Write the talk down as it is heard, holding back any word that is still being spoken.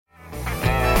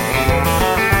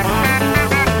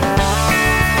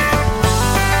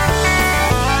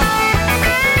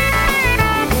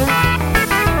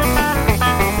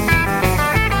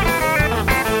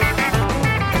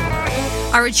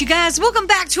right, you guys, welcome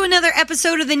back to another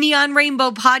episode of the Neon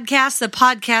Rainbow Podcast, the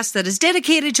podcast that is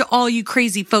dedicated to all you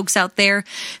crazy folks out there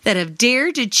that have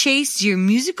dared to chase your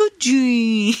musical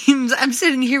dreams. I'm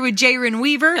sitting here with Jaron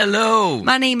Weaver. Hello.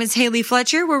 My name is Haley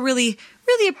Fletcher. We're really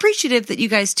appreciative that you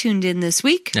guys tuned in this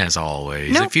week. As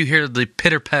always, Nope. If you hear the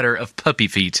pitter-patter of puppy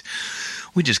feet,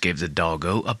 we just gave the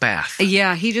doggo a bath.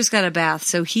 Yeah, he just got a bath,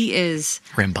 so he is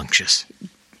Rambunctious.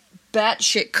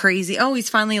 batshit crazy. Oh, he's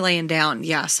finally laying down.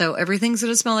 Yeah, so everything's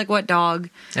going to smell like wet dog.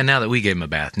 And now that we gave him a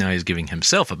bath, now he's giving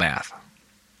himself a bath.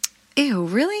 Ew,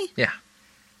 really? Yeah.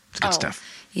 It's good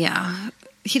stuff. Yeah,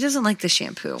 he doesn't like the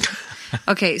shampoo.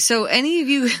 Okay, so any of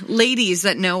you ladies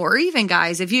that know, or even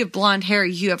guys, if you have blonde hair,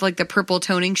 you have like the purple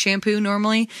toning shampoo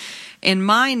normally. And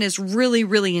mine is really,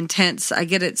 really intense. I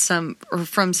get it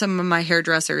from some of my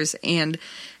hairdressers. And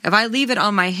if I leave it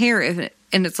on my hair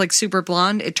and it's like super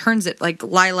blonde, it turns it like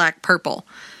lilac purple.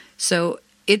 So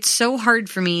it's so hard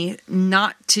for me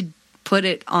not to put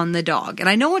it on the dog. And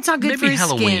I know it's not good for his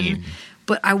skin,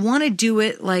 but I want to do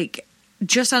it like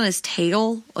just on his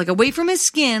tail, like away from his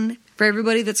skin, for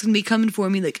everybody that's going to be coming for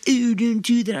me like, oh, don't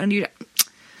do that on your dog.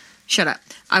 Shut up.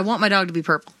 I want my dog to be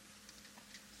purple.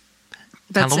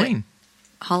 That's Halloween.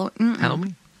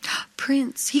 Halloween.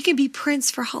 Prince. He can be Prince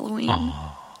for Halloween.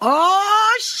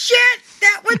 Oh, shit.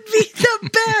 That would be the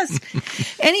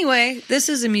best. Anyway, this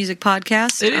is a music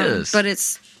podcast. It is. But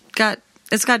it's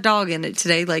got dog in it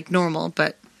today, like normal,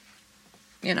 but,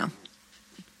 you know,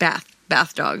 bath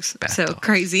dogs. So dogs.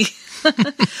 crazy.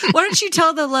 Why don't you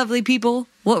tell the lovely people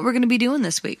what we're going to be doing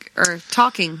this week, or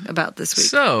talking about this week?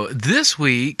 So, this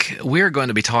week, we're going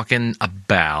to be talking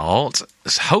about,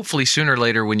 hopefully sooner or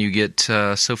later when you get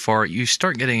so far, you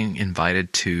start getting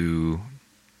invited to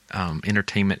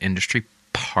entertainment industry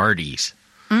parties.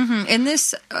 Mm-hmm. And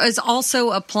this is also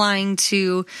applying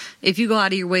to if you go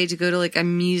out of your way to go to like a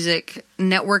music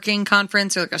networking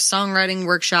conference or like a songwriting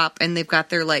workshop, and they've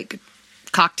got their like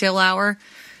cocktail hour,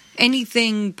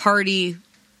 anything party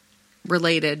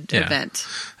related event.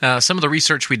 Some of the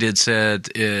research we did said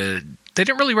they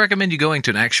didn't really recommend you going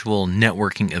to an actual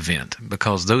networking event,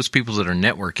 because those people that are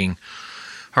networking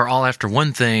are all after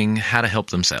one thing: how to help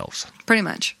themselves. Pretty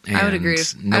much. And I would agree.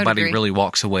 Nobody really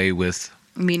walks away with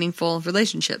meaningful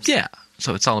relationships. Yeah.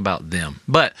 So it's all about them.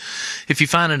 But if you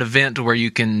find an event where you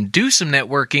can do some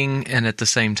networking and at the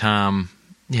same time,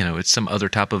 you know, it's some other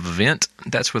type of event,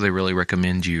 that's where they really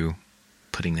recommend you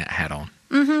putting that hat on.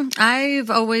 Mm-hmm.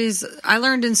 I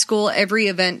learned in school every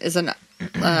event is what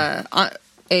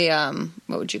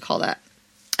would you call that?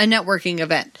 A networking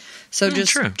event. So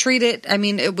just treat it. I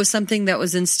mean, it was something that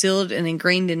was instilled and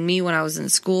ingrained in me when I was in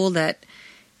school, that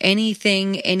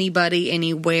anything, anybody,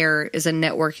 anywhere is a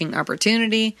networking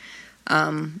opportunity.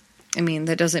 I mean,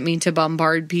 that doesn't mean to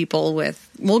bombard people with,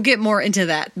 we'll get more into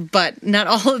that, but not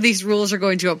all of these rules are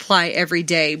going to apply every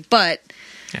day. But,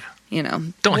 you know.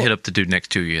 Don't hit up the dude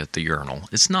next to you at the urinal.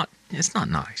 It's not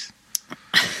nice.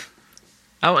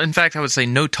 In fact, I would say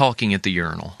no talking at the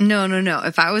urinal. No.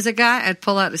 If I was a guy, I'd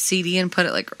pull out a CD and put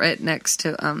it like right next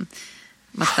to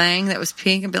my thing that was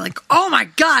pink and be like, oh my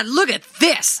God, look at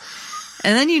this.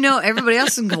 And then, you know, everybody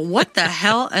else can go, what the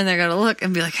hell? And they're going to look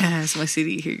and be like, it's my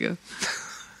CD. Here you go.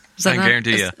 I can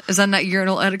guarantee you. Is that not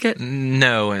urinal etiquette?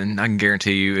 No, and I can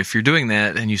guarantee you, if you're doing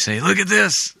that and you say, look at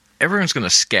this, everyone's going to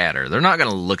scatter. They're not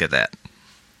going to look at that.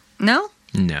 No?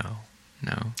 No.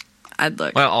 I'd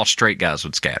look. Well, all straight guys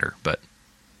would scatter, but...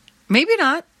 Maybe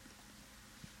not.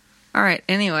 All right,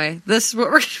 anyway, this is what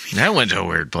we're going to be doing. That went to a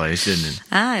weird place, didn't it?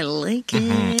 I like it.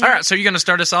 Mm-hmm. All right, so you're going to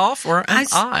start us off, or am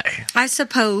I? I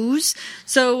suppose.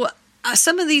 So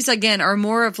some of these, again, are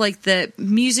more of like the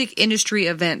music industry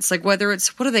events, like whether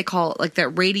it's, what do they call it? Like that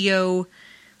radio,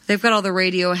 they've got all the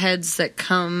radio heads that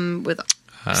come with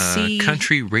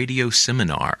Country Radio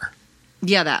Seminar.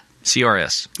 Yeah, that.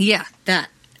 CRS. Yeah, that.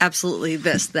 Absolutely,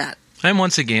 that. And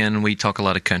once again, we talk a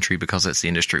lot of country because that's the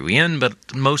industry we're in, but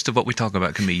most of what we talk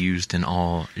about can be used in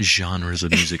all genres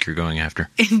of music you're going after.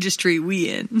 Industry we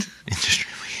in.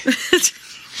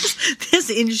 This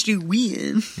industry we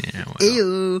in. Yeah, well.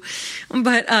 Ew.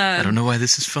 But I don't know why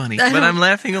this is funny, but I'm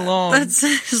laughing along. That's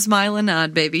smile and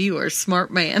nod, baby. You are a smart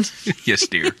man. Yes,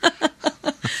 dear.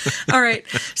 All right.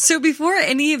 So before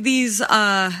any of these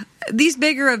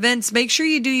bigger events, make sure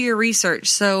you do your research.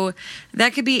 So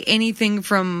that could be anything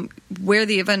from where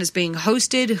the event is being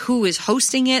hosted, who is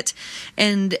hosting it,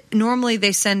 and normally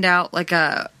they send out like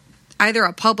either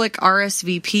a public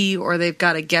RSVP or they've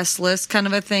got a guest list kind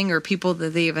of a thing, or people that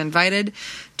they've invited.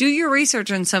 Do your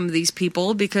research on some of these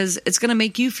people, because it's going to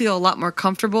make you feel a lot more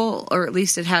comfortable, or at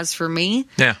least it has for me.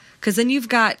 Yeah. Because then you've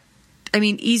got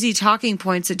easy talking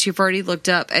points that you've already looked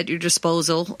up at your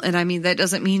disposal. And I mean, that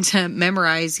doesn't mean to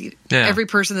memorize every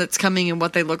person that's coming and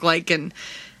what they look like and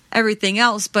everything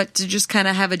else, but to just kind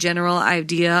of have a general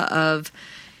idea of,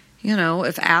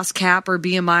 if ASCAP or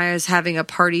BMI is having a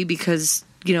party because,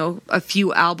 a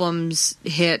few albums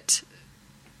hit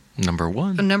number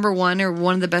one or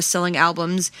one of the best-selling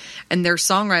albums, and their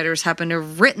songwriters happen to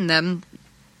have written them,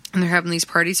 and they're having these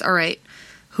parties. All right,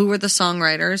 who were the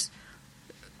songwriters?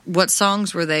 What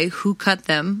songs were they? Who cut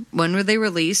them? When were they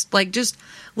released? Like, just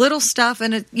little stuff,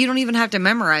 and you don't even have to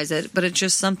memorize it, but it's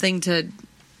just something to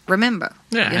remember.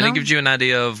 Yeah, and it gives you an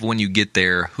idea of when you get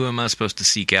there, who am I supposed to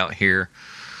seek out here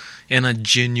in a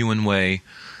genuine way,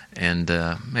 and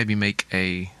maybe make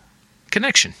a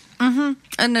connection. Mm-hmm.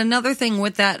 And another thing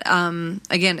with that,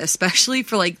 again, especially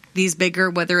for like these bigger,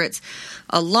 whether it's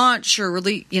a launch or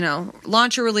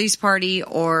release party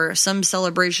or some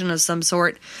celebration of some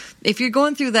sort, if you're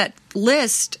going through that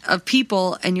list of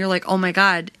people and you're like, oh my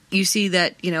God, you see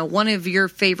that, one of your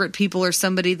favorite people or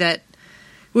somebody that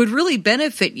would really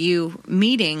benefit you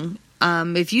meeting,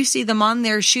 if you see them on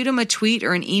there, shoot them a tweet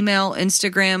or an email,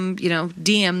 Instagram,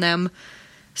 DM them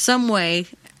some way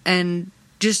and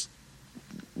just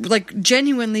like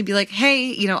genuinely be like,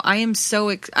 hey,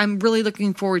 I'm really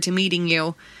looking forward to meeting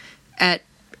you at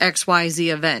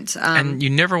XYZ event. And you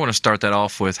never want to start that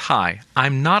off with, hi,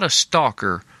 I'm not a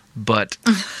stalker, but...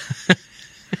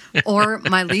 Or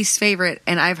my least favorite,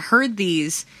 and I've heard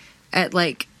these at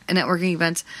like networking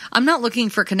events, I'm not looking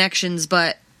for connections,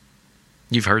 but...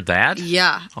 You've heard that?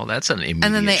 Yeah. Oh, that's an immediate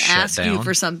And then they shutdown. ask you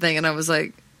for something, and I was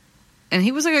like... And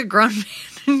he was like a grown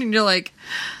man, and you're like,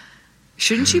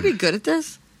 shouldn't you be good at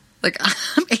this? Like,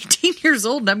 I'm 18 years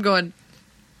old, and I'm going,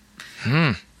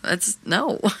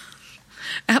 no.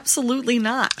 Absolutely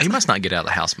not. He must not get out of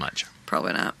the house much.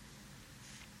 Probably not.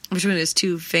 Between his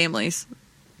two families.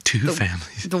 Two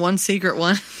families? The one secret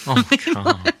one. Oh, my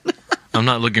God. I'm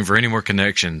not looking for any more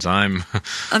connections. I'm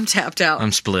tapped out.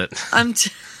 I'm split.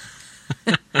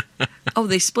 Oh,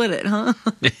 they split it, huh?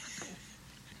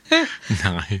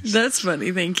 Nice. That's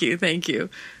funny. Thank you.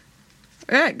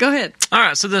 All right, go ahead. All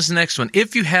right, so this next one.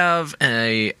 If you have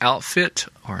an outfit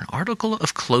or an article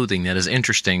of clothing that is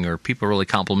interesting or people really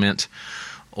compliment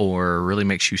or really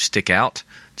makes you stick out,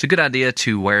 it's a good idea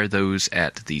to wear those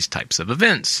at these types of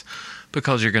events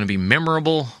because you're going to be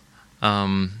memorable.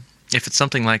 If it's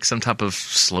something like some type of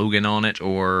slogan on it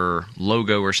or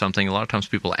logo or something, a lot of times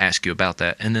people ask you about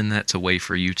that, and then that's a way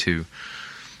for you to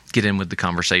get in with the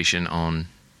conversation on,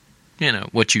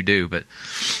 what you do. But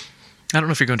I don't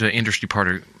know if you're going to an industry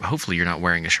party. Hopefully you're not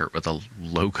wearing a shirt with a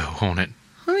logo on it.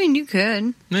 I mean, you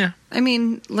could. Yeah. I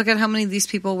mean, look at how many of these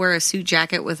people wear a suit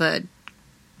jacket with a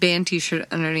band t-shirt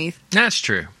underneath. That's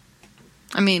true.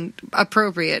 I mean,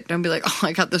 appropriate. Don't be like, oh,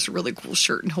 I got this really cool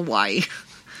shirt in Hawaii.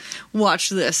 Watch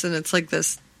this. And it's like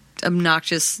this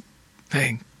obnoxious...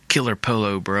 Hey, killer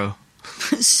polo, bro.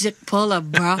 Sick polo,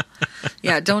 bro.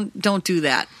 Yeah, don't do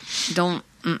that. Don't...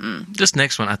 This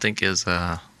next one, I think, is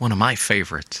one of my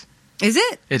favorites. Is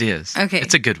it? It is. Okay.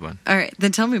 It's a good one. All right,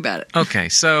 then tell me about it. Okay,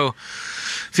 so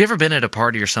have you ever been at a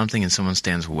party or something and someone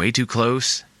stands way too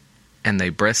close and they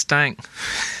breath stank?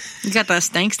 You got that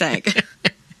stank.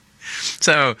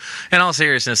 So, in all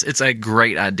seriousness, it's a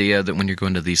great idea that when you're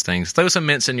going to these things, throw some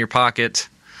mints in your pocket.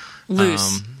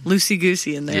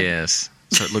 Loosey-goosey in there. Yes.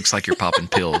 So it looks like you're popping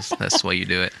pills. That's the way you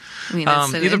do it. I mean,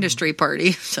 it's an industry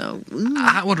party, so...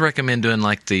 I would recommend doing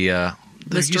like the...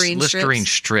 Listerine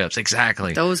strips.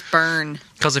 Exactly. Those burn.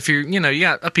 Because if you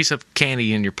got a piece of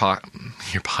candy in your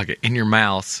pocket, in your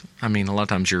mouth, I mean, a lot of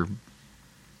times you're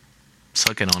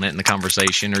sucking on it in the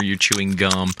conversation or you're chewing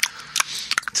gum.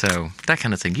 So that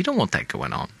kind of thing. You don't want that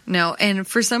going on. No, and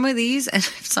for some of these, and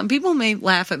some people may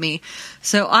laugh at me.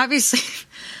 So obviously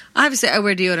I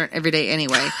wear deodorant every day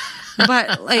anyway.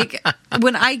 But like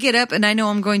when I get up and I know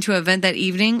I'm going to an event that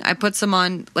evening, I put some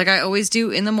on like I always do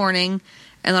in the morning.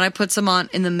 And then I put some on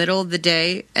in the middle of the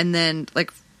day. And then,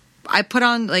 like, I put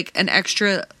on, like, an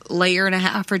extra layer and a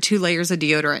half or 2 layers of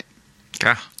deodorant.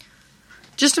 Yeah.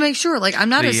 Just to make sure. Like, I'm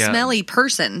not a smelly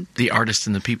person. The artists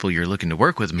and the people you're looking to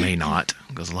work with may not.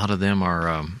 Because a lot of them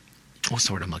are, what's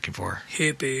the word I'm looking for?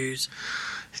 Hippies.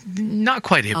 Not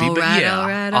quite hippie, but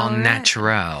yeah. All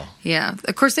natural. Yeah.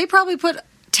 Of course, they probably put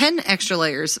 10 extra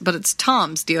layers. But it's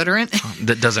Tom's deodorant.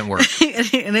 That doesn't work.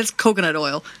 And it's coconut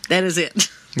oil. That is it.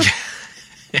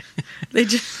 I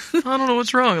don't know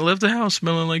what's wrong. I left the house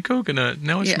smelling like coconut.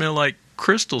 Now I smell like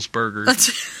Crystal's burgers.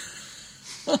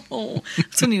 That's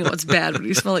when you know it's bad, when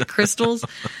you smell like crystals.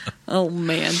 Oh,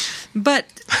 man. But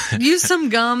use some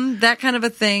gum, that kind of a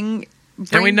thing.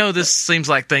 And we know this seems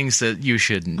like things that you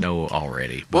should know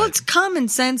already. Well, it's common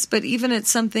sense, but even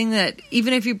it's something that,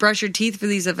 even if you brush your teeth for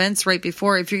these events right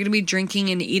before, if you're going to be drinking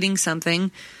and eating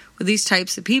something with these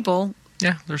types of people.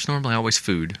 Yeah, there's normally always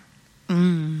food.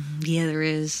 Yeah, there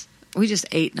is. We just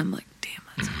ate, and I'm like, damn,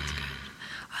 that sounds good.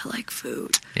 I like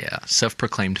food. Yeah,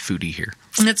 self-proclaimed foodie here.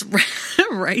 And that's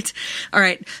right. All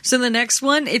right. So the next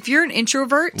one, if you're an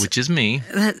introvert. Which is me.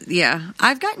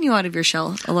 I've gotten you out of your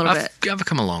shell a little bit. I've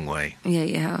come a long way. Yeah,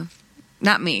 you have.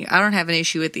 Not me. I don't have an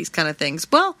issue with these kind of things.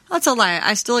 Well, that's a lie.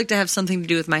 I still like to have something to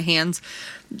do with my hands.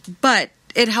 But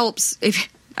it helps if,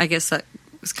 I guess that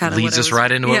was kind of leads us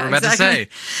right into what we're about to say.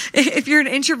 If you're an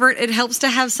introvert, it helps to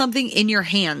have something in your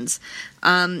hands.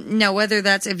 Now, whether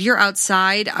that's if you're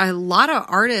outside, a lot of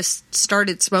artists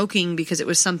started smoking because it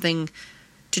was something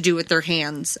to do with their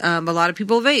hands. A lot of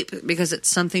people vape because it's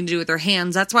something to do with their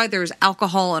hands. That's why there's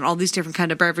alcohol and all these different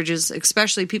kind of beverages,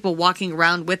 especially people walking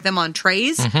around with them on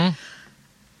trays. Mm-hmm.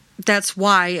 That's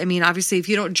why, I mean, obviously, if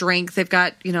you don't drink, they've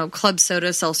got, club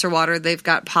soda, seltzer water, they've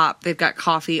got pop, they've got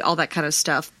coffee, all that kind of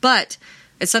stuff. But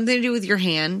it's something to do with your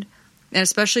hand, and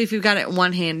especially if you've got it in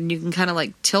one hand, and you can kind of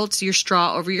like tilt your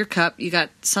straw over your cup. You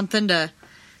got something to...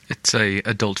 It's a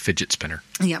adult fidget spinner.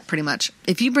 Yeah, pretty much.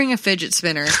 If you bring a fidget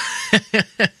spinner,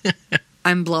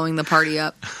 I'm blowing the party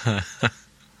up.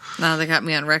 Now they got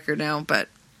me on record now, but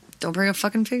don't bring a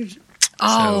fucking fidget.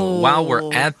 So while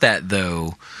we're at that,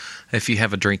 though, if you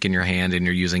have a drink in your hand and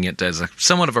you're using it as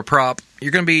somewhat of a prop,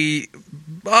 you're going to be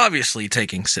obviously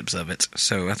taking sips of it.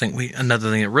 So I think another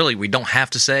thing that really we don't have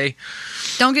to say.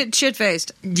 Don't get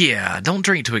shit-faced. Yeah, don't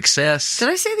drink to excess. Did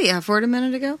I say the F word a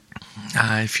minute ago?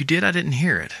 If you did, I didn't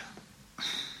hear it.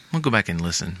 We'll go back and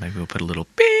listen. Maybe we'll put a little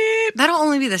beep. That'll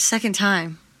only be the second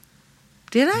time.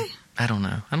 Did I? I don't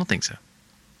know. I don't think so.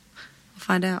 We'll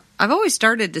find out. I've always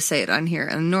started to say it on here,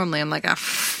 and normally I'm like,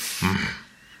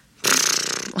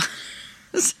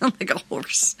 sound like a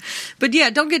horse. But yeah,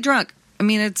 don't get drunk. I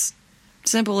mean, it's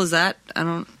simple as that.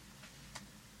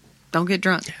 Don't get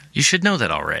drunk. Yeah, you should know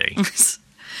that already.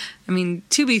 I mean,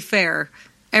 to be fair,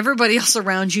 everybody else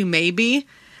around you may be,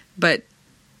 but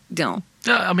don't.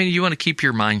 I mean, you want to keep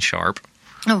your mind sharp.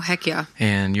 Oh, heck yeah.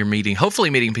 And you're hopefully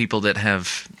meeting people that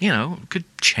have, could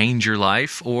change your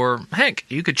life, or heck,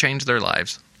 you could change their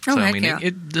lives. Oh, so, heck I mean, yeah.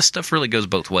 This stuff really goes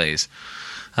both ways.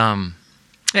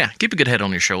 Yeah, keep a good head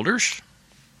on your shoulders.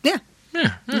 Yeah.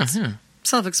 Yeah.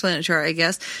 Self-explanatory, I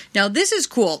guess. Now, this is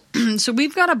cool. So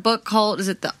we've got a book called, is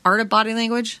it The Art of Body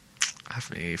Language? I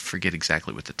forget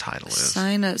exactly what the title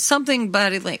is. Something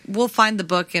body language. We'll find the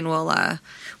book and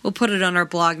we'll put it on our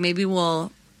blog. Maybe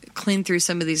we'll clean through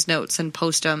some of these notes and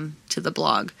post them to the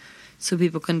blog so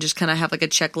people can just kind of have like a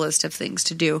checklist of things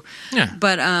to do. Yeah.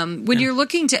 But when you're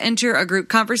looking to enter a group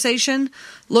conversation,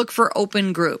 look for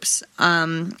open groups.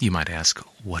 You might ask,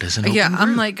 what is an open group?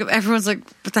 I'm like, everyone's like,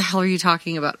 what the hell are you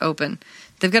talking about open?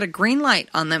 They've got a green light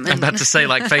on them. I'm about to say,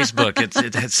 like Facebook,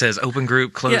 it says open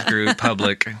group, closed group,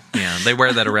 public. Yeah, they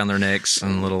wear that around their necks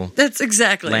and little That's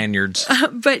exactly lanyards.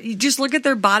 But you just look at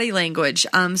their body language.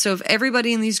 So if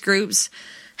everybody in these groups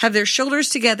have their shoulders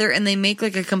together and they make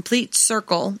like a complete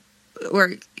circle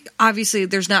where obviously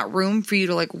there's not room for you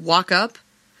to like walk up,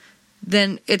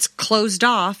 then it's closed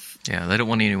off. Yeah, they don't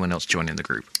want anyone else joining the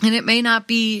group. And it may not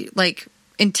be like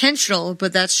intentional,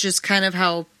 but that's just kind of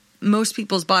how most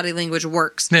people's body language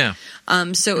works. Yeah.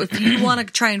 So if you want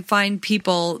to try and find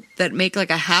people that make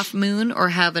like a half moon or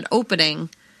have an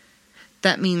opening,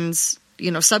 that means,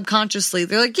 subconsciously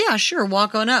they're like, yeah, sure,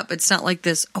 walk on up. It's not like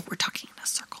this, we're talking in a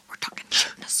circle. We're talking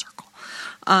shit in a circle.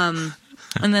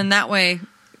 And then that way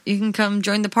you can come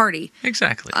join the party.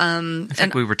 Exactly. In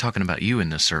fact, we were talking about you in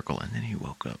this circle, and then you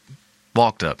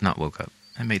walked up, not woke up.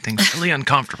 That made things really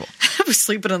uncomfortable. I was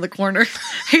sleeping in the corner.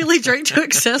 Haley drank to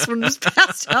excess when was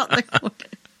passed out in the corner.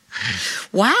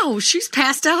 Wow, she's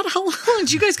passed out? How long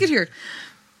did you guys get here?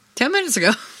 10 minutes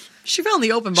ago. She found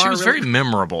the open bar. She was very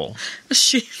memorable.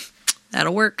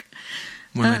 That'll work.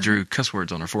 When I drew cuss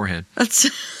words on her forehead.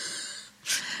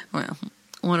 Well,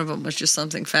 one of them was just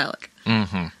something phallic.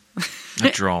 Mm-hmm. A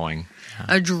drawing.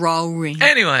 A drawing.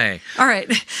 Anyway. All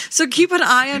right. So keep an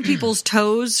eye on people's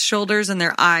toes, shoulders, and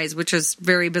their eyes, which is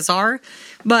very bizarre.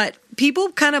 But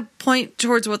people kind of point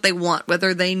towards what they want,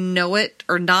 whether they know it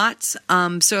or not.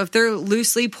 So if they're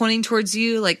loosely pointing towards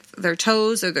you, like their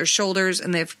toes or their shoulders,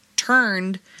 and they've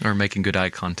turned. Or making good eye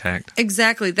contact.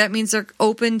 Exactly. That means they're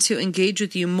open to engage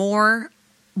with you more.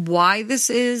 Why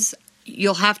this is,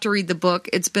 you'll have to read the book.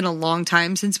 It's been a long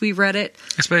time since we've read it.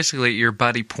 It's basically your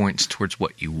body points towards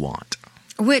what you want.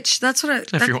 Which, that's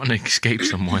what if you want to escape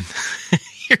someone,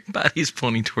 your body's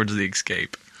pointing towards the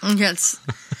escape. Yes.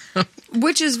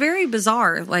 Which is very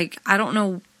bizarre. Like, I don't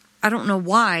know I don't know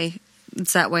why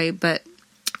it's that way, but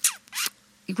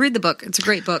you read the book. It's a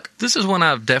great book. This is one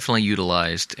I've definitely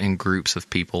utilized in groups of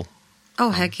people. Oh,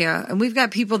 heck yeah. And we've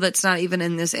got people that's not even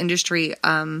in this industry.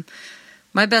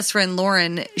 My best friend,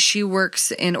 Lauren, she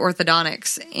works in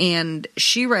orthodontics, and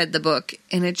she read the book,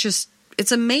 and it's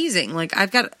amazing. Like,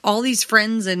 I've got all these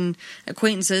friends and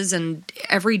acquaintances and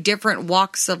every different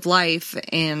walks of life,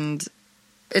 and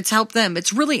it's helped them.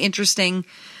 It's really interesting.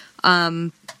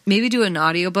 Maybe do an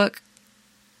audiobook.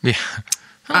 Yeah.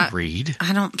 I'll read.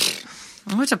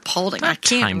 I'm just appalled. I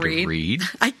can't read.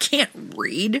 I can't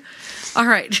read. All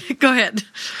right. Go ahead.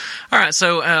 All right.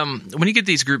 So when you get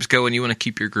these groups going, you want to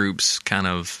keep your groups kind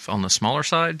of on the smaller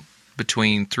side,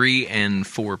 between 3 and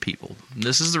 4 people.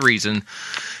 This is the reason.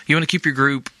 You want to keep your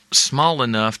group small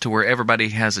enough to where everybody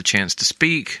has a chance to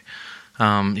speak.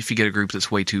 If you get a group that's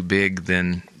way too big,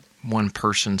 then one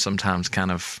person sometimes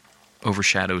kind of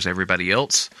overshadows everybody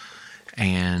else.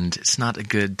 And it's not a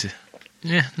good...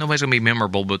 Yeah, nobody's going to be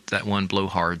memorable but that one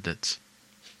blowhard that's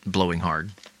blowing hard.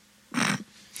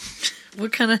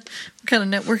 What kind of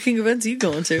networking events are you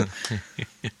going to?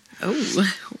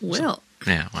 Oh, well.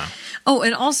 Yeah, wow. Oh,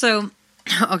 and also,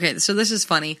 okay, so this is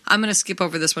funny. I'm going to skip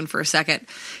over this one for a second.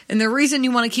 And the reason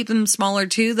you want to keep them smaller,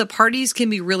 too, the parties can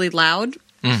be really loud.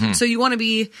 Mm-hmm. So you want to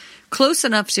be close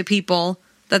enough to people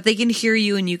that they can hear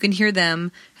you and you can hear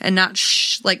them, and not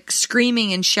like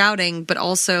screaming and shouting, but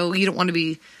also you don't want to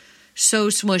be so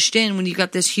smushed in when you've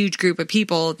got this huge group of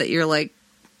people that you're like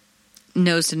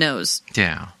nose to nose.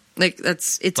 Yeah. Like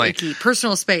it's icky.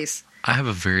 Personal space. I have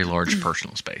a very large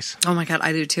personal space. Oh my God,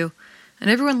 I do too. And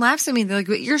everyone laughs at me. They're like,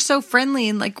 but you're so friendly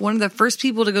and like one of the first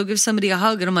people to go give somebody a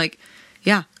hug. And I'm like,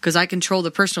 yeah, because I control the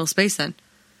personal space then.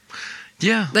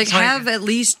 Yeah. Like have at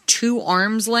least 2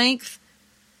 arms length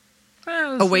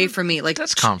away from me. Like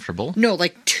that's comfortable. No,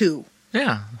 like 2.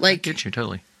 Yeah. Like I get you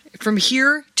totally. From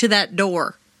here to that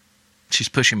door. She's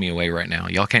pushing me away right now.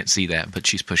 Y'all can't see that, but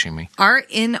she's pushing me.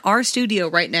 In our studio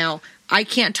right now, I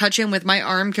can't touch him with my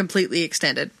arm completely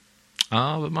extended.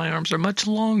 Oh, but my arms are much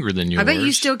longer than yours. I bet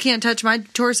you still can't touch my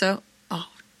torso. Oh,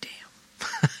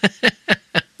 damn.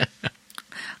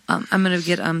 I'm going to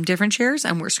get different chairs,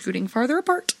 and we're scooting farther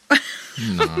apart.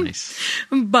 Nice.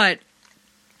 But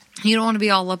you don't want to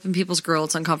be all up in people's grill.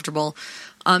 It's uncomfortable.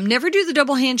 Never do the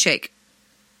double handshake.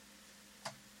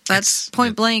 That's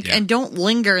point blank. Yeah. And don't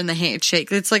linger in the handshake.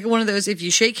 It's like one of those, if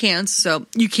you shake hands, so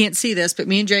you can't see this, but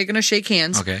me and Jay are going to shake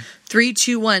hands. Okay. 3,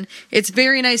 2, 1. It's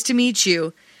very nice to meet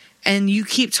you. And you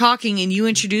keep talking and you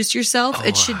introduce yourself. Oh,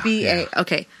 it should be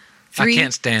okay. 3, I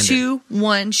can't stand 2,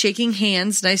 1, shaking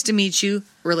hands. Nice to meet you.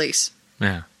 Release.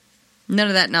 Yeah. None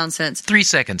of that nonsense. 3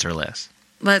 seconds or less.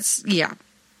 Yeah.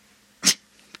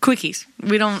 Quickies.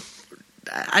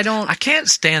 I can't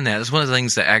stand that. It's one of the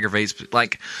things that aggravates,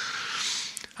 like,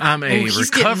 I'm a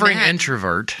recovering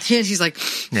introvert. Yeah, she's like...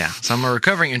 Yeah, so I'm a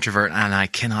recovering introvert, and I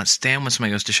cannot stand when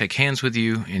somebody goes to shake hands with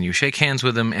you, and you shake hands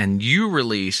with them, and you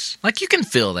release. Like, you can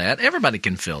feel that. Everybody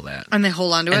can feel that. And they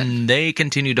hold on to it. And they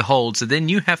continue to hold, so then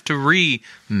you have to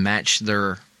rematch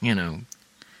their,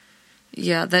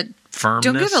 Yeah, that... firmness.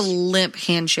 Don't give a limp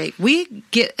handshake. We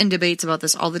get in debates about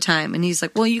this all the time, and he's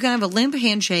like, well, you can have a limp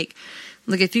handshake.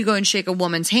 Like, if you go and shake a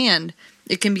woman's hand...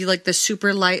 It can be like the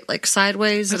super light, like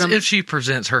sideways. As if she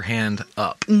presents her hand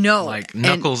up. No. Like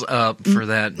knuckles up for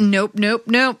that. Nope.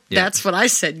 Yeah. That's what I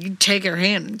said. You take her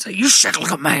hand and say, you shake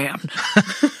like a man.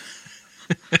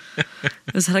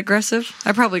 Is that aggressive?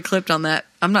 I probably clipped on that.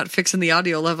 I'm not fixing the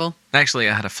audio level. Actually,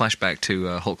 I had a flashback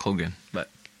to Hulk Hogan. But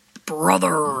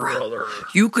Brother.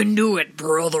 You can do it,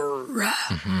 brother.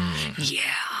 Mm-hmm. Yeah.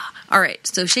 All right,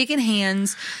 so shaking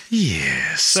hands.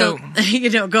 Yes. So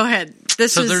go ahead.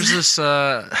 There's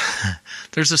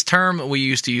this term we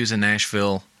used to use in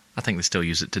Nashville. I think they still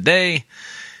use it today.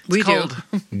 It's called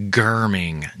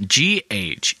germing.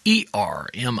 Germing.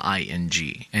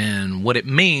 And what it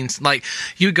means, like,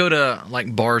 you would go to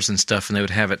like bars and stuff and they would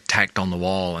have it tacked on the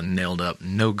wall and nailed up,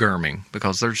 no germing,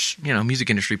 because there's, music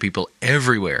industry people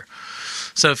everywhere.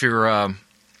 So if you're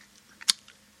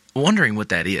wondering what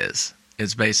that is,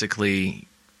 it's basically,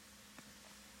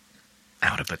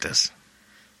 how to put this?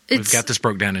 We've got this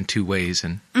broke down in 2 ways.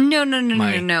 And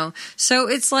No. So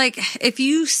it's like, if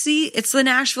you see, it's the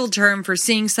Nashville term for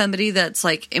seeing somebody that's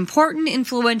like important,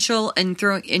 influential, and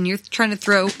you're trying to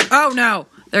throw, oh no,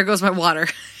 there goes my water.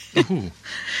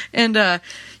 And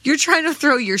you're trying to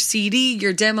throw your CD,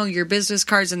 your demo, your business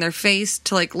cards in their face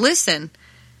to like listen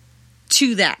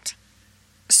to that.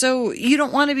 So you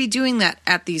don't want to be doing that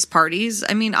at these parties.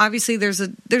 I mean, obviously there's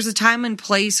a time and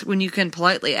place when you can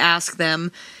politely ask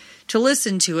them to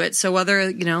listen to it. So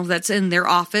whether, that's in their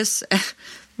office,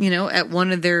 at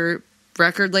one of their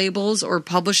record labels or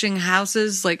publishing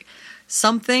houses, like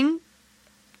something,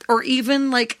 or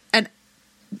even like a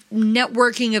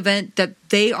networking event that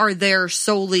they are there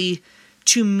solely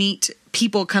to meet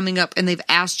people coming up and they've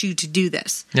asked you to do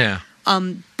this. Yeah.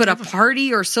 But a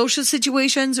party or social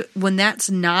situations, when that's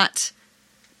not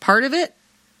part of it.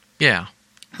 Yeah.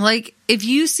 Like, if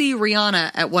you see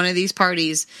Rihanna at one of these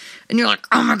parties and you're like,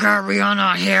 oh my God,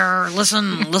 Rihanna here,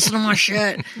 listen to my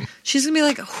shit. She's going to be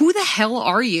like, who the hell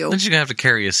are you? Then she's going to have to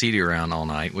carry a CD around all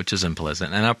night, which is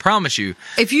unpleasant. And I promise you,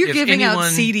 if you're giving out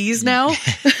CDs now,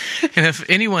 if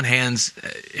anyone hands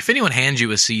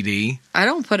you a CD, I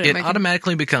don't put it in my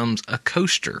automatically becomes a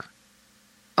coaster.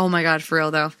 Oh my God, for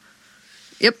real though.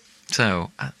 Yep.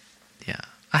 So, yeah,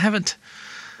 I haven't.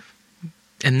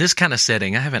 In this kind of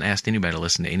setting, I haven't asked anybody to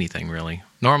listen to anything, really.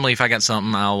 Normally, if I got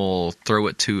something, I will throw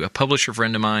it to a publisher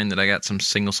friend of mine that I got some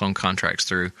single-song contracts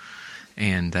through,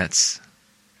 and that's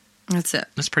it.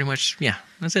 That's pretty much, yeah,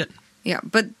 that's it. Yeah,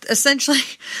 but essentially,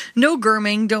 no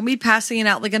grooming. Don't be passing it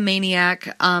out like a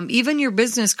maniac. Even your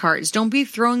business cards. Don't be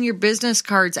throwing your business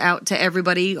cards out to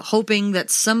everybody, hoping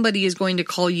that somebody is going to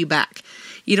call you back.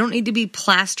 You don't need to be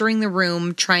plastering the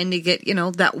room trying to get,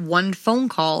 that one phone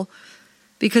call,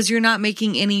 because you're not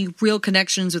making any real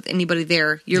connections with anybody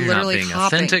there. You're literally not being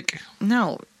hopping. authentic.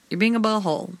 No, you're being a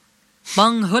butthole.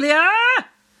 Bang hulia!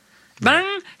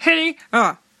 Bang hey!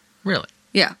 Really?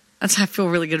 Yeah, I feel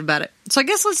really good about it. So I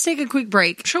guess let's take a quick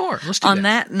break. Sure, let's do on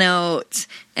that note,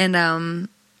 and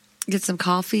get some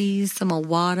coffee, some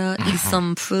water, eat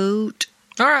some food.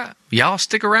 All right. Y'all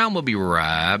stick around. We'll be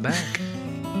right back.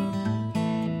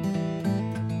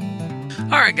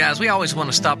 All right, guys, we always want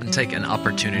to stop and take an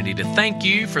opportunity to thank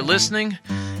you for listening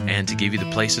and to give you the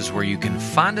places where you can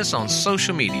find us on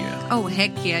social media. Oh,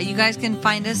 heck yeah. You guys can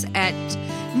find us at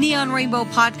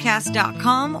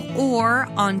neonrainbowpodcast.com or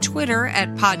on Twitter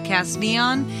at Podcast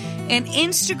Neon and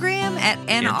Instagram at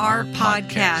NR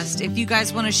Podcast. If you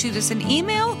guys want to shoot us an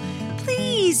email,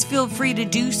 please feel free to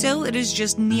do so. It is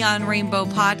just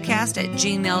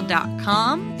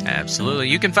neonrainbowpodcast@gmail.com. Absolutely.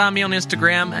 You can find me on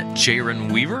Instagram at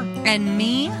Jaron Weaver. And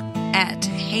me at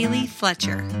Haley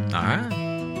Fletcher. All right.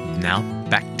 Now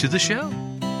back to the show.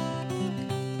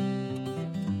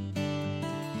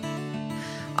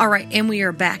 All right. And we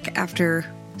are back after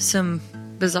some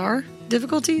bizarre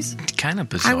difficulties. Kind of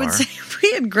bizarre. I would say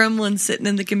we had gremlins sitting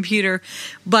in the computer,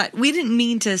 but we didn't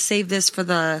mean to save this for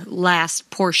the last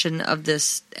portion of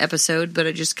this episode, but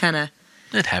it just kind of...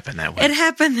 It happened that way. It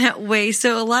happened that way.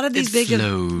 So a lot of these it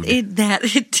flowed. It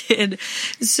did.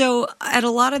 So at a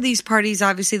lot of these parties,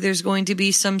 obviously there's going to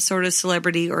be some sort of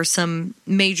celebrity or some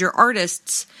major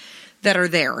artists that are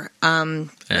there.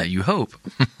 You hope.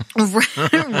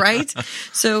 Right?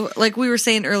 So like we were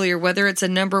saying earlier, whether it's a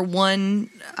number one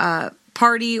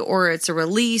party or it's a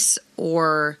release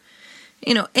or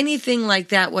anything like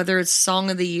that, whether it's Song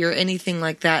of the Year, anything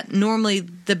like that, normally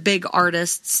the big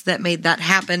artists that made that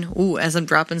happen, as I'm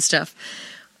dropping stuff,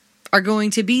 are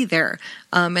going to be there.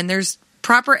 And there's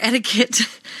proper etiquette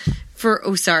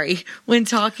when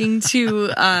talking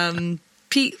to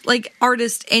like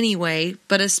artists anyway,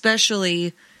 but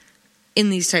especially in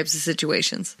these types of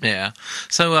situations. Yeah.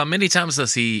 So many times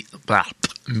the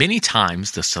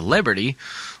celebrity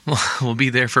will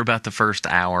be there for about the first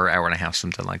hour and a half,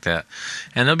 something like that.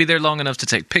 And they'll be there long enough to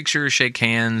take pictures, shake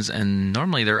hands, and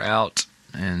normally they're out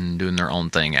and doing their own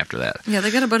thing after that. Yeah, they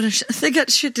got they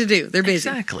got shit to do. They're busy.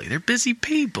 Exactly. They're busy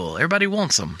people. Everybody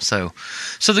wants them. So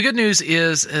the good news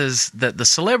is that the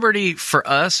celebrity for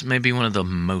us may be one of the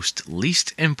most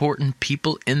least important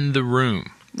people in the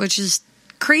room. Which is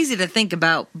crazy to think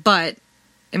about, but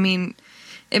I mean,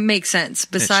 it makes sense.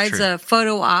 Besides a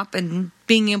photo op and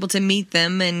being able to meet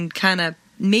them and kind of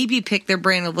maybe pick their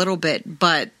brain a little bit,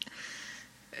 but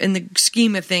in the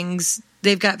scheme of things,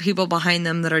 they've got people behind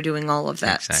them that are doing all of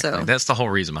that. Exactly. So that's the whole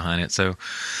reason behind it. So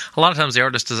a lot of times the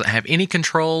artist doesn't have any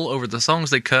control over the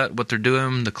songs they cut, what they're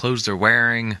doing, the clothes they're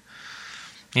wearing.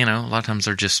 A lot of times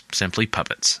they're just simply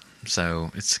puppets.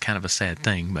 So it's kind of a sad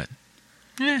thing, but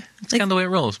it's kind of the way it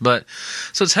rolls. But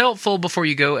so it's helpful before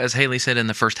you go, as Haley said in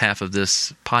the first half of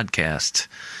this podcast,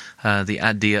 the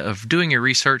idea of doing your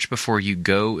research before you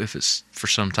go, if it's for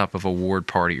some type of award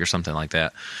party or something like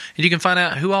that. And you can find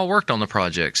out who all worked on the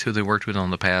projects, who they worked with on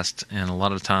the past, and a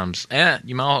lot of times,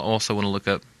 you might also want to look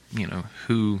up,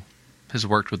 who has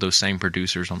worked with those same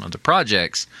producers on other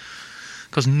projects.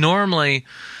 Because normally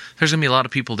there's going to be a lot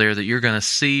of people there that you're going to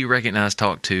see, recognize,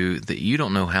 talk to, that you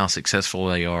don't know how successful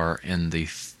they are in the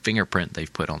fingerprint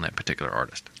they've put on that particular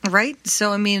artist. Right?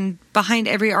 So, I mean, behind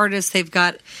every artist, they've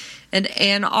got an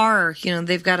A&R,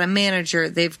 they've got a manager,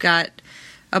 they've got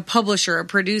a publisher, a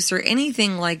producer,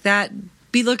 anything like that.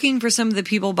 be looking for some of the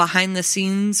people behind the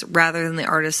scenes rather than the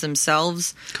artists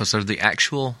themselves. Because they're the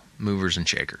actual movers and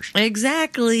shakers.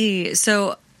 Exactly.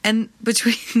 So, and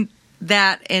between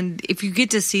that and if you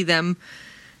get to see them,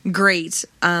 great.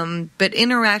 But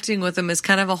interacting with them is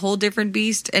kind of a whole different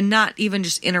beast, and not even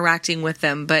just interacting with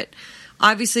them, but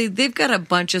obviously they've got a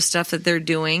bunch of stuff that they're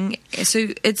doing. So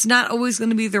it's not always going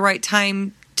to be the right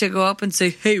time to go up and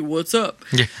say, hey, what's up?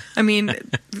 Yeah. I mean,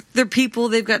 they're people,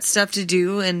 they've got stuff to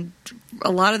do, and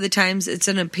a lot of the times it's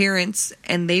an appearance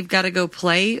and they've got to go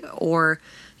play, or,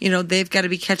 you know, they've got to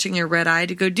be catching a red eye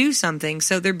to go do something.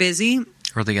 So they're busy.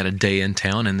 Or they got a day in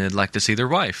town and they'd like to see their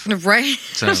wife. Right.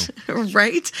 So.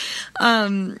 Right.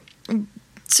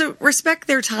 So respect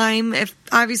their time. If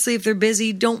they're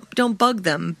busy, don't bug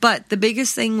them. But the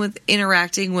biggest thing with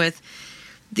interacting with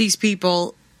these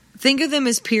people, think of them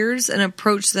as peers and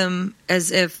approach them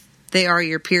as if they are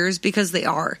your peers, because they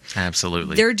are.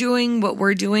 Absolutely. They're doing what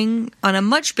we're doing on a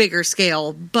much bigger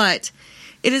scale, but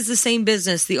it is the same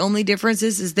business. The only difference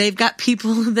is they've got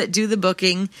people that do the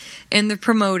booking and the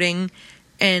promoting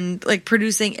and like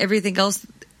producing everything else.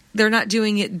 They're not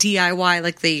doing it DIY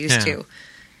like they used to.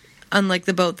 Unlike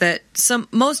the boat that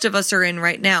most of us are in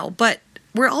right now, but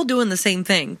we're all doing the same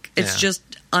thing. It's just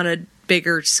on a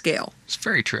bigger scale. It's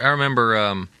very true. I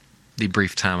remember the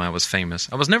brief time I was famous.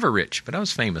 I was never rich, but I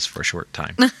was famous for a short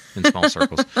time in small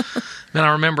circles. Then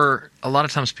I remember a lot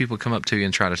of times people come up to you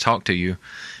and try to talk to you,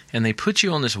 and they put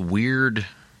you on this weird,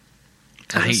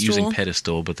 I hate using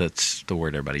pedestal, but that's the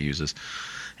word everybody uses.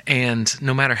 And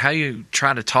no matter how you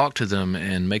try to talk to them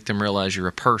and make them realize you're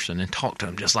a person and talk to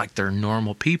them just like they're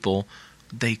normal people,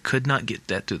 they could not get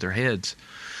that through their heads.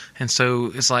 And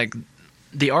so it's like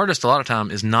the artist a lot of time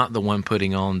is not the one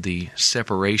putting on the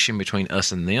separation between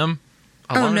us and them.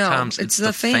 A lot of times it's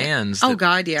the fans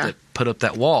that put up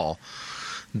that wall.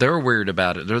 They're weird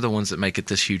about it. They're the ones that make it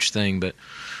this huge thing. But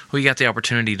we got the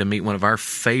opportunity to meet one of our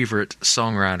favorite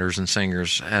songwriters and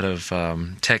singers out of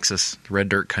Texas, Red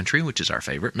Dirt Country, which is our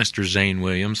favorite, Mr. Zane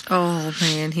Williams. Oh,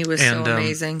 man, he was so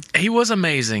amazing. He was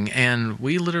amazing, and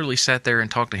we literally sat there and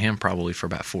talked to him probably for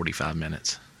about 45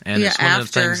 minutes. And it's one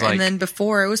of the things like, and then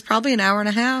before, it was probably an hour and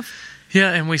a half.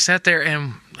 Yeah, and we sat there,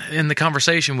 and in the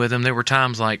conversation with him, there were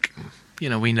times like, you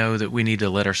know, we know that we need to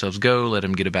let ourselves go, let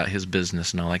him get about his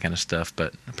business and all that kind of stuff.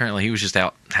 But apparently he was just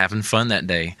out having fun that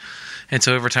day. And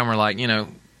so every time we're like, you know,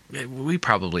 we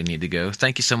probably need to go.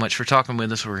 Thank you so much for talking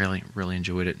with us. We really, really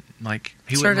enjoyed it. Like,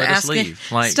 he wouldn't let us leave.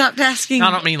 Like, stopped asking.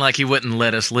 I don't mean like he wouldn't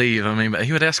let us leave. I mean, but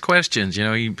he would ask questions. You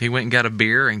know, he went and got a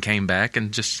beer and came back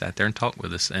and just sat there and talked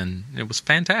with us. And it was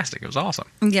fantastic. It was awesome.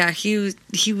 Yeah, he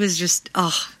was just,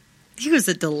 he was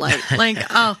a delight. Like,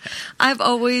 I've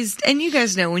always, and you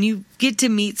guys know, when you get to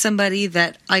meet somebody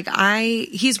that, like,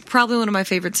 he's probably one of my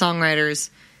favorite songwriters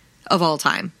of all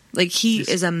time. Like, he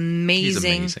is amazing. He's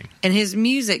amazing. And his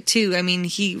music, too. I mean,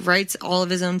 he writes all of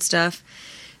his own stuff.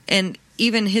 And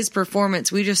even his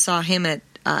performance, we just saw him at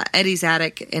Eddie's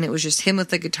Attic, and it was just him with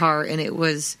the guitar, and it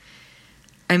was,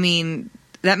 I mean,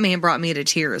 that man brought me to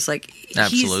tears. Like,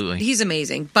 absolutely. He's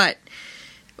amazing. But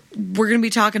we're going to be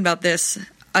talking about this,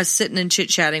 us sitting and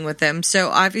chit-chatting with them. So,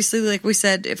 obviously, like we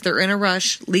said, if they're in a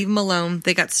rush, leave them alone.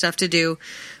 They got stuff to do.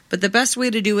 But the best way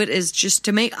to do it is just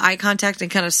to make eye contact and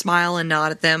kind of smile and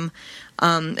nod at them.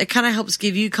 It kind of helps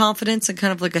give you confidence and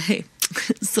kind of like a, hey,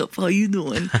 so how you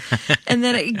doing? And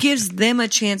then it gives them a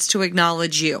chance to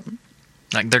acknowledge you.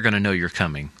 Like, they're going to know you're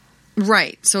coming.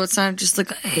 Right. So it's not just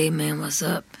like, hey, man, what's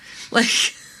up? Like,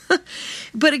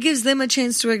 but it gives them a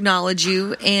chance to acknowledge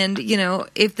you. And, you know,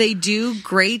 if they do,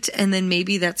 great. And then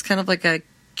maybe that's kind of like a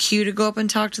cue to go up and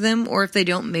talk to them. Or if they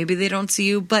don't, maybe they don't see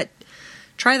you. But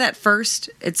try that first.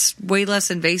 It's way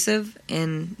less invasive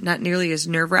and not nearly as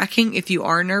nerve-wracking if you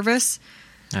are nervous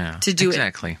to do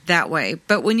it that way.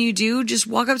 But when you do, just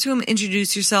walk up to them,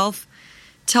 introduce yourself,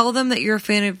 tell them that you're a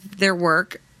fan of their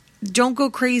work. Don't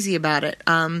go crazy about it.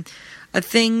 A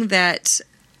thing that...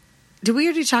 Did we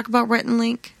already talk about Rhett and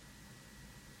Link?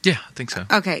 Yeah, I think so.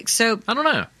 Okay, so... I don't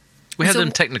know. We had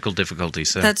them technical difficulties.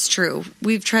 So. That's true.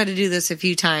 We've tried to do this a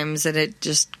few times, and it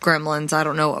just gremlins. I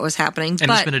don't know what was happening.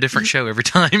 And it's been a different show every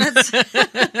time. That's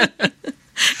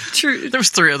true. There was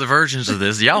 3 other versions of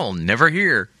this. Y'all will never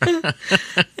hear.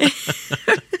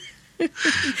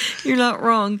 You're not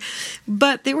wrong.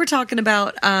 But they were talking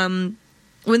about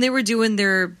when they were doing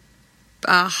their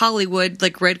Hollywood,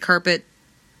 like, red carpet.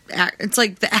 It's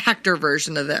like the actor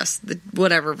version of this, the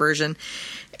whatever version.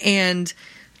 And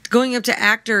going up to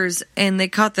actors, and they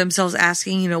caught themselves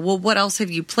asking, you know, well, what else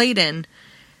have you played in?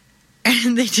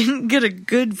 And they didn't get a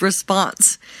good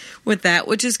response with that,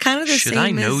 which is kind of the same. Should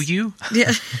I know you?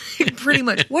 Yeah, pretty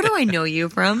much. What do I know you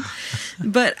from?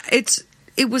 But it's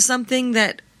it was something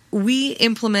that we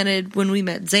implemented when we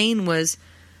met Zane. Was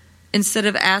instead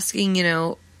of asking,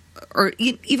 or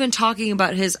even talking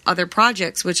about his other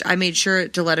projects, which I made sure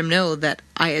to let him know that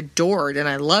I adored and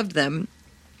I loved them,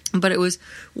 but it was,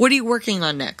 what are you working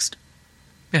on next?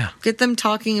 Yeah. Get them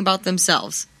talking about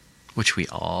themselves. Which we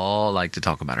all like to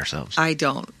talk about ourselves. I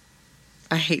don't.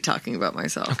 I hate talking about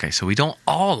myself. Okay, so we don't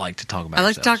all like to talk about I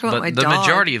like ourselves. to talk about but my the dog.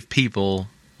 majority of people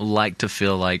like to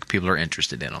feel like people are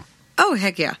interested in them. Oh,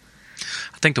 heck yeah.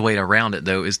 I think the way around it,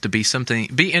 though, is to be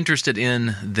interested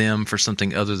in them for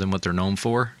something other than what they're known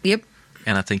for. Yep.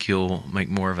 And I think you'll make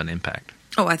more of an impact.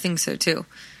 Oh, I think so, too.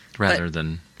 Rather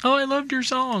than, oh, I loved your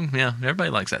song. Yeah,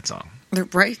 everybody likes that song.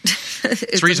 Right?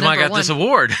 It's the reason why I got this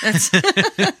award. That's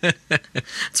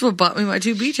what bought me my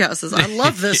 2 beach houses. I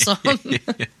love this song.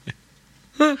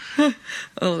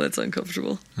 Oh, that's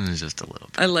uncomfortable. It's just a little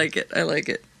bit. I like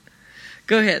it.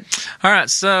 Go ahead. All right,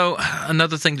 so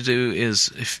another thing to do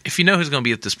is, if you know who's going to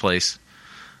be at this place,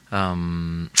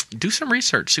 do some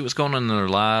research. See what's going on in their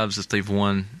lives, if they've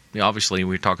won. Obviously,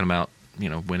 we're talking about,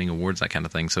 winning awards, that kind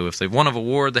of thing. So if they've won an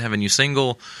award, they have a new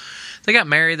single, they got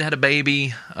married, they had a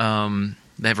baby,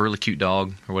 they have a really cute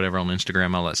dog or whatever on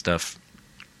Instagram, all that stuff.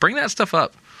 Bring that stuff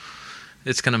up.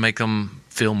 It's going to make them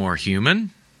feel more human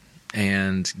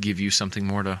and give you something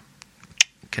more to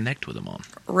connect with them on.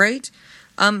 Right?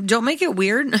 Don't make it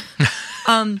weird.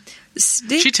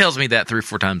 She tells me that 3 or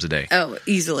 4 times a day. Oh,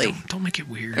 easily. Don't make it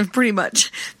weird. Pretty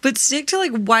much. But stick to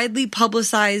like widely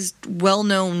publicized,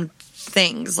 well-known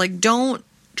things. Like, don't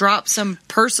drop some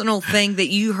personal thing that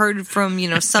you heard from,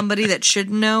 somebody that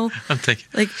shouldn't know. I'm thinking,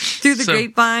 like, through the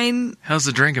grapevine. How's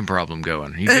the drinking problem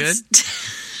going? You good?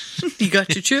 You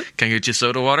got your chip? Can I get you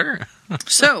soda water?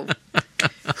 So,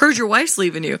 heard your wife's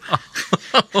leaving you.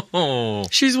 Oh.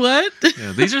 She's what?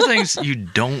 Yeah, these are things you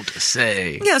don't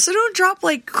say. Yeah, so don't drop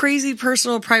like crazy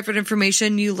personal private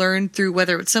information you learned through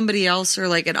whether it's somebody else or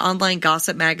like an online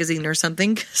gossip magazine or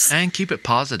something. And keep it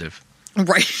positive.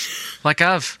 Right. Like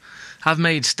I've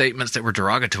made statements that were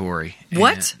derogatory.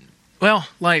 What? Well,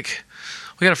 like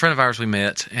we got a friend of ours we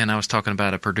met, and I was talking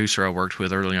about a producer I worked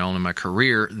with early on in my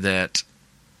career that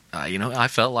I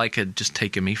felt like had just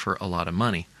taken me for a lot of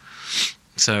money.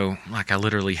 So, like, I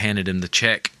literally handed him the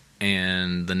check,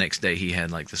 and the next day he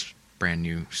had, like, this brand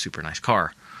new, super nice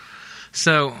car.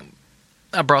 So,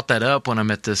 I brought that up when I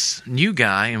met this new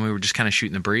guy, and we were just kind of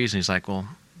shooting the breeze, and he's like, well,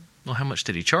 how much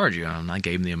did he charge you? And I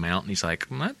gave him the amount, and he's like,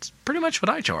 well, that's pretty much what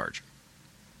I charge.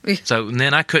 Yeah. So, and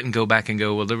then I couldn't go back and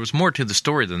go, well, there was more to the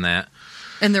story than that.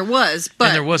 And there was, but...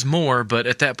 And there was more, but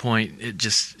at that point,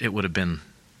 it would have been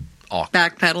awkward.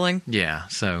 Backpedaling. Yeah,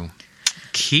 so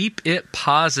keep it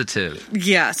positive.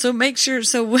 Yeah, so make sure,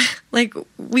 so like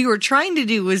we were trying to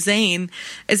do with Zane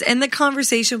is end the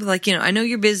conversation with like, I know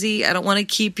you're busy. I don't want to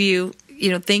keep you,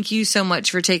 thank you so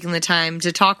much for taking the time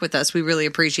to talk with us. We really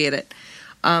appreciate it.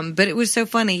 But it was so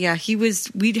funny. Yeah,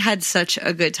 we'd had such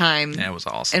a good time. That was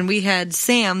awesome. And we had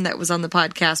Sam that was on the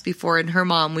podcast before and her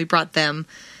mom, we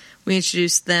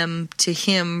introduced them to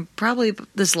him probably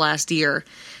this last year.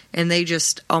 And they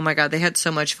just, oh my God, they had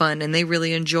so much fun. And they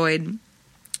really enjoyed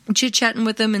chit-chatting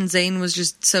with them. And Zane was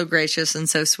just so gracious and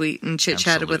so sweet and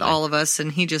chit-chatted with all of us.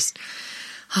 And he just,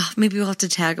 maybe we'll have to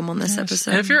tag him on this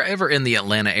episode. And if you're ever in the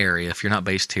Atlanta area, if you're not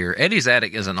based here, Eddie's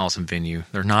Attic is an awesome venue.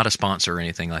 They're not a sponsor or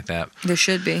anything like that. There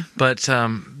should be. But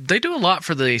they do a lot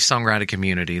for the songwriting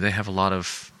community. They have a lot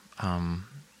of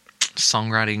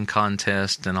songwriting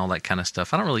contests and all that kind of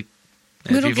stuff. I don't really...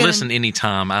 If you've listened any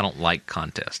time, I don't like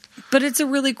contests. But it's a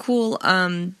really cool...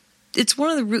 it's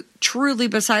one of the... Truly,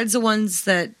 besides the ones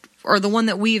that... Or the one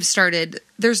that we've started,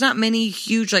 there's not many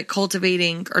huge, like,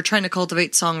 cultivating... Or trying to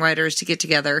cultivate songwriters to get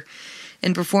together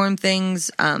and perform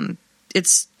things.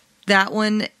 It's that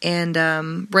one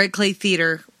and Red Clay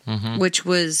Theater, which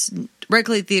was... Red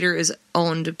Clay Theater is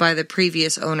owned by the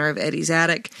previous owner of Eddie's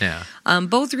Attic. Yeah.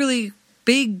 Both really...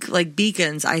 big like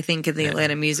beacons, I think, in the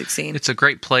Atlanta music scene. It's a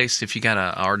great place if you got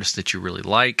an artist that you really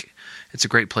like. It's a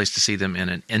great place to see them in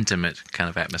an intimate kind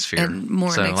of atmosphere. And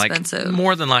more inexpensive. Like,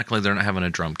 more than likely, they're not having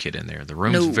a drum kit in there. The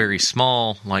room's very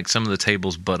small. Like, some of the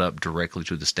tables butt up directly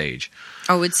to the stage.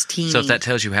 Oh, it's teeny. So if that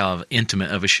tells you how intimate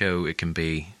of a show it can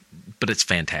be, but it's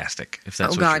fantastic if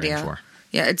that's what you're in for.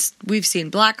 Yeah, we've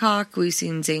seen Blackhawk. We've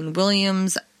seen Zane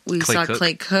Williams. We saw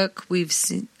Clay Cook. We've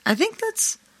seen... I think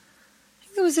that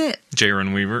was it.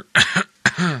 Jaron Weaver.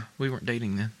 We weren't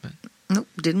dating then, but... Nope,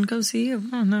 didn't go see you.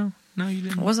 Oh, no. No, you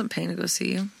didn't. I wasn't paying to go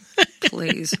see you.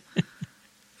 Please.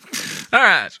 All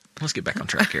right. Let's get back on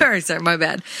track here. All right, sorry, my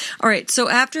bad. All right, so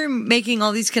after making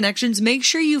all these connections, make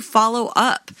sure you follow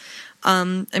up.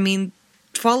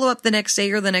 Follow up the next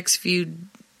day or the next few,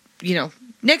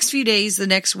 next few days, the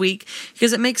next week,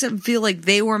 because it makes them feel like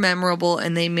they were memorable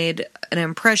and they made an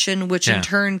impression, which in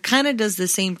turn kind of does the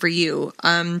same for you.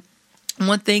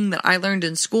 One thing that I learned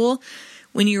in school,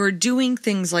 when you are doing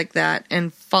things like that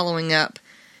and following up,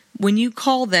 when you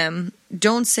call them,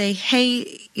 don't say,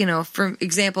 hey, for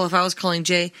example, if I was calling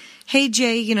Jay, hey,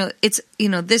 Jay,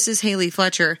 this is Haley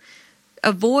Fletcher.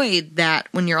 Avoid that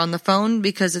when you're on the phone,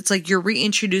 because it's like you're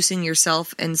reintroducing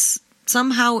yourself, and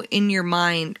somehow in your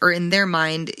mind or in their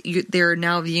mind, they're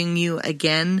now viewing you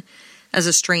again as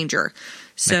a stranger.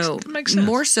 So makes sense.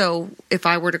 More so if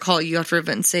I were to call you after an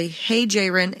event and say, hey,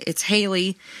 Jaren, it's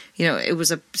Haley. It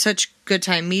was such good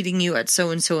time meeting you at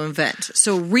so-and-so event.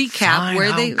 So recap. Fine, where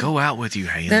I'll they go out with you,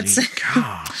 Haley.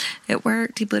 God. It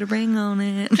worked. He put a ring on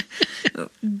it.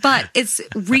 But it's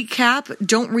recap.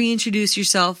 Don't reintroduce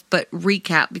yourself, but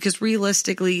recap. Because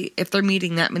realistically, if they're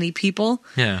meeting that many people,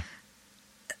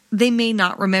 they may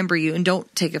not remember you. And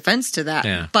don't take offense to that.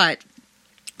 Yeah. But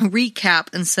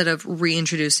recap instead of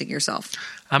reintroducing yourself.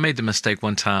 I made the mistake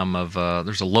one time of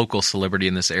there's a local celebrity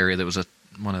in this area that was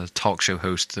one of the talk show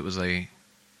hosts that was a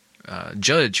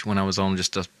judge when I was on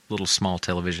just a little small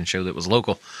television show that was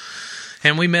local.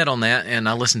 And we met on that, and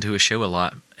I listened to his show a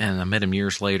lot, and I met him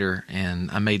years later, and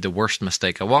I made the worst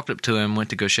mistake. I walked up to him, went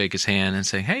to go shake his hand and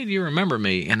say, hey, do you remember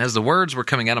me? And as the words were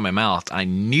coming out of my mouth, I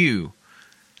knew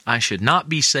I should not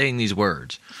be saying these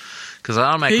words. Because it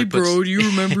automatically do you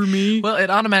remember me? Well,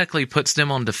 it automatically puts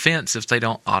them on defense if they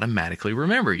don't automatically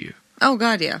remember you. Oh,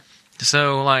 God, yeah.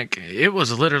 So, it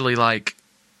was literally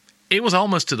it was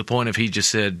almost to the point of he just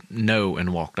said no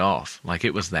and walked off.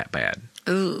 It was that bad.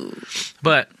 Ooh.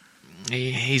 But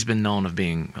he's been known of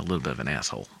being a little bit of an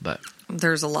asshole. But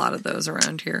there's a lot of those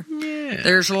around here. Yeah.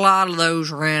 There's a lot of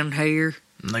those around here.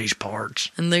 In these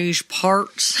parts. In these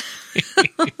parts.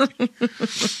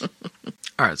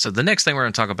 All right, so the next thing we're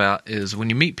going to talk about is when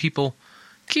you meet people,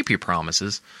 keep your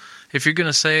promises. If you're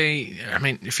going to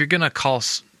if you're going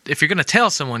to tell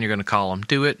someone you're going to call them,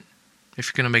 do it. If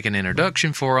you're going to make an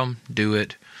introduction for them, do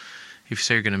it. If you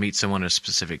say you're going to meet someone at a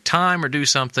specific time or do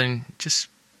something, just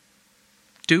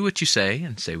do what you say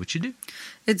and say what you do.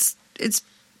 It's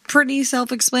pretty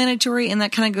self-explanatory, and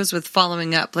that kind of goes with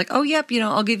following up. Oh, yep,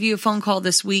 I'll give you a phone call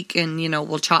this week, and,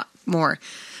 we'll chat more.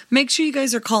 Make sure you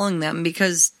guys are calling them,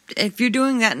 because if you're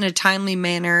doing that in a timely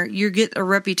manner, you get a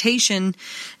reputation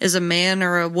as a man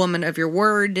or a woman of your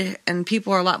word, and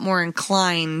people are a lot more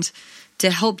inclined to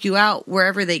help you out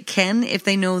wherever they can if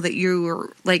they know that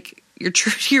you're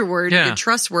true to your word, you're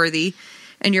trustworthy,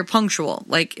 and you're punctual.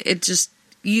 It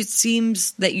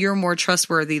seems that you're more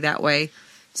trustworthy that way,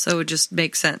 so it just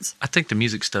makes sense. I think the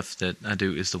music stuff that I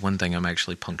do is the one thing I'm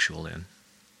actually punctual in.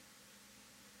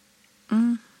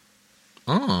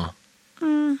 Oh,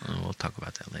 we'll talk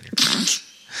about that later.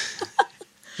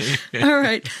 All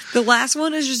right. The last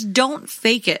one is just don't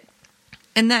fake it.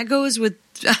 And that goes with,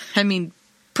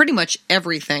 pretty much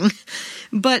everything.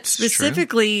 But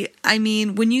specifically,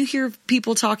 when you hear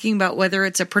people talking about whether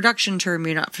it's a production term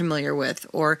you're not familiar with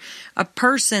or a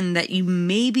person that you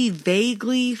maybe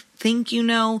vaguely think you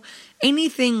know,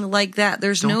 anything like that,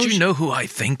 Don't you know who I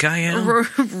think I am?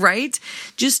 Right?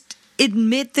 Just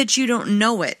admit that you don't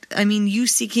know it. You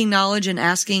seeking knowledge and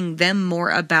asking them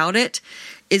more about it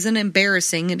isn't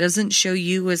embarrassing. It doesn't show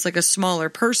you as a smaller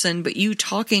person, but you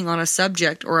talking on a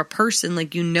subject or a person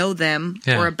them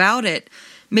or about it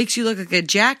makes you look like a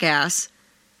jackass,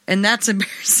 and that's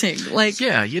embarrassing.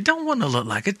 You don't want to look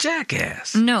like a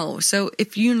jackass. No. So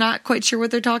if you're not quite sure what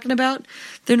they're talking about,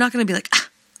 they're not going to be like,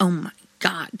 oh my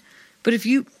God. But if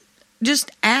you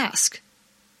just ask.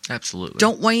 Absolutely.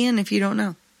 Don't weigh in if you don't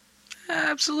know.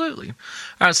 Absolutely.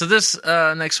 All right, so this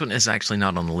next one is actually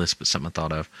not on the list, but something I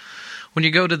thought of. When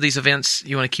you go to these events,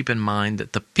 you want to keep in mind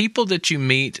that the people that you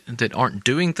meet that aren't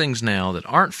doing things now, that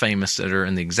aren't famous, that are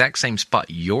in the exact same spot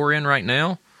you're in right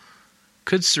now,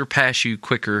 could surpass you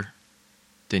quicker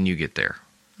than you get there.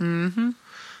 Mm-hmm.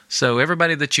 So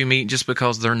everybody that you meet, just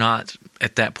because they're not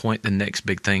at that point the next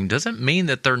big thing, doesn't mean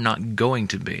that they're not going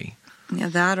to be. Yeah,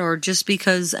 that, or just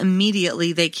because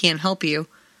immediately they can't help you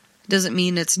doesn't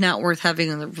mean it's not worth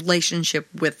having a relationship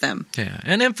with them. Yeah,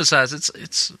 and emphasize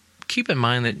it's keep in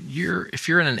mind that if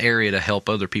you're in an area to help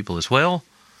other people as well,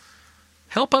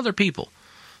 help other people.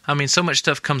 So much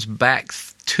stuff comes back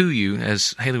to you,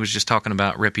 as Haley was just talking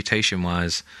about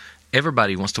reputation-wise.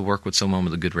 Everybody wants to work with someone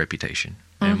with a good reputation.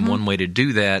 Mm-hmm. And one way to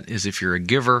do that is if you're a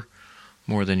giver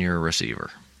more than you're a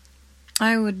receiver.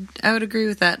 I would agree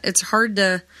with that.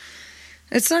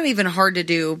 It's not even hard to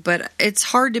do, but it's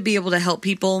hard to be able to help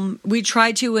people. We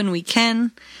try to when we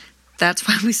can. That's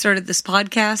why we started this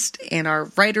podcast and our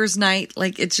writer's night.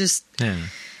 It's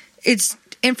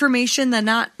information that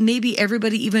not maybe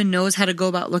everybody even knows how to go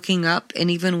about looking up.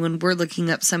 And even when we're looking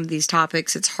up some of these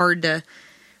topics, it's hard to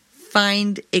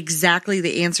find exactly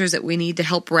the answers that we need to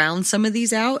help round some of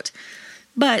these out.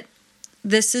 But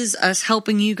this is us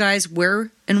helping you guys where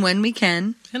and when we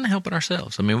can. And helping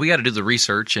ourselves. I mean, we got to do the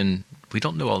research, and we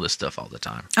don't know all this stuff all the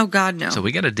time. Oh, God, no. So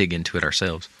we got to dig into it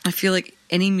ourselves. I feel like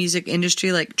any music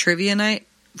industry, like trivia night,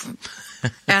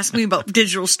 ask me about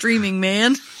digital streaming,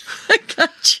 man. I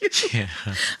got you. Yeah.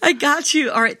 I got you.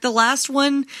 All right, the last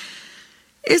one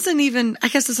isn't even, I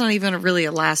guess it's not even really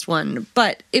a last one,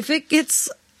 but if it gets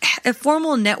a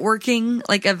formal networking,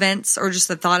 like events, or just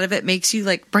the thought of it makes you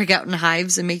like break out in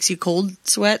hives and makes you cold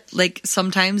sweat, like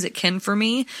sometimes it can for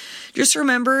me, just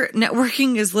remember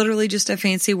networking is literally just a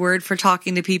fancy word for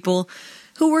talking to people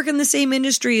who work in the same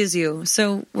industry as you.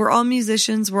 So we're all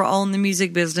musicians. We're all in the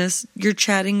music business. You're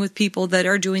chatting with people that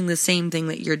are doing the same thing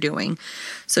that you're doing.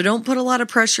 So don't put a lot of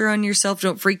pressure on yourself.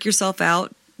 Don't freak yourself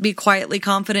out. Be quietly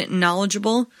confident and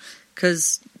knowledgeable,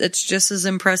 because it's just as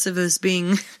impressive as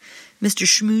being Mr.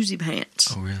 Schmoozy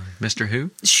Pants. Oh, really? Mr. who?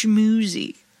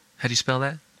 Schmoozy. How do you spell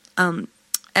that?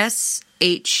 SHMOOZEY.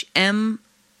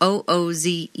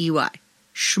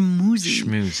 Schmoozy.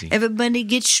 Schmoozy. Everybody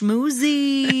get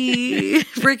schmoozy.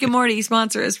 Rick and Morty,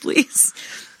 sponsor us, please.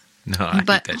 No, I hate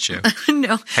that show.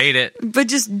 No. Hate it. But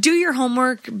just do your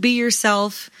homework, be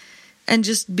yourself, and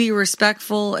just be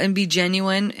respectful and be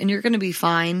genuine, and you're going to be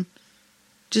fine.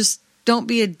 Just don't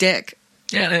be a dick.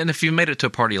 Yeah, and if you made it to a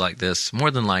party like this,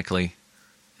 more than likely,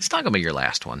 it's not going to be your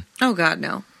last one. Oh, God,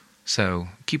 no. So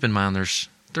keep in mind there's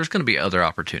going to be other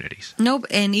opportunities. Nope,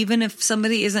 and even if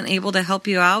somebody isn't able to help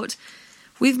you out,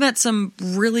 we've met some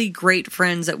really great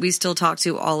friends that we still talk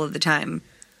to all of the time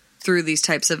through these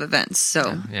types of events.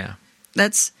 So yeah.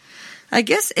 That's, I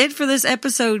guess, it for this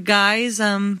episode, guys.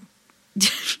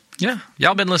 Yeah.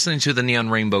 Y'all been listening to the Neon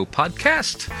Rainbow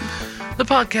Podcast, the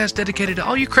podcast dedicated to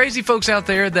all you crazy folks out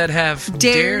there that have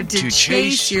dared to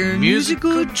chase your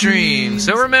musical dreams.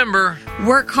 So remember,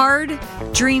 work hard,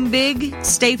 dream big,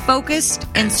 stay focused,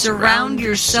 and surround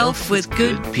yourself with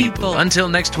good people. Until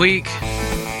next week.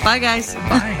 Bye, guys.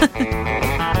 Bye.